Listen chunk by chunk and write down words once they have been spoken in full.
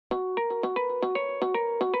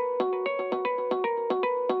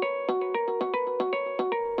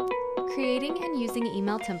Creating and using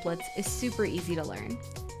email templates is super easy to learn.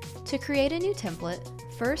 To create a new template,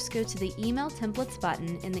 first go to the Email Templates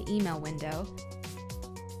button in the email window,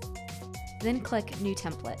 then click New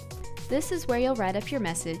Template. This is where you'll write up your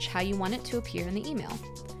message how you want it to appear in the email.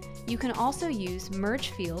 You can also use Merge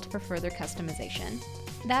Field for further customization.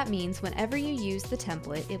 That means whenever you use the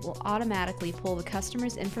template, it will automatically pull the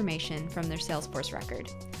customer's information from their Salesforce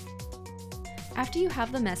record. After you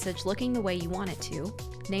have the message looking the way you want it to,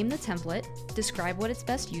 name the template, describe what it's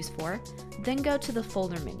best used for, then go to the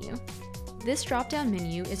folder menu. This drop-down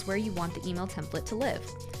menu is where you want the email template to live.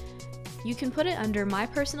 You can put it under My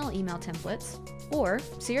Personal Email Templates, or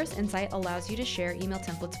Cirrus Insight allows you to share email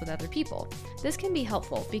templates with other people. This can be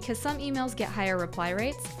helpful because some emails get higher reply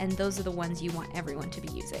rates, and those are the ones you want everyone to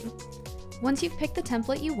be using. Once you've picked the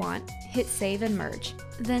template you want, hit Save and Merge.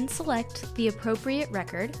 Then select the appropriate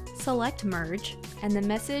record, select Merge, and the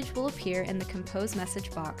message will appear in the Compose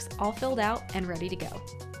message box, all filled out and ready to go.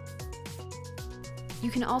 You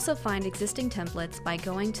can also find existing templates by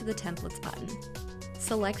going to the Templates button.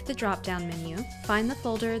 Select the drop-down menu, find the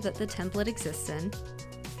folder that the template exists in,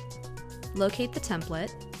 locate the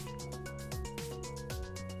template,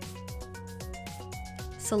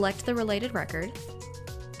 select the related record,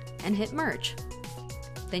 and hit Merge.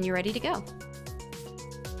 Then you're ready to go.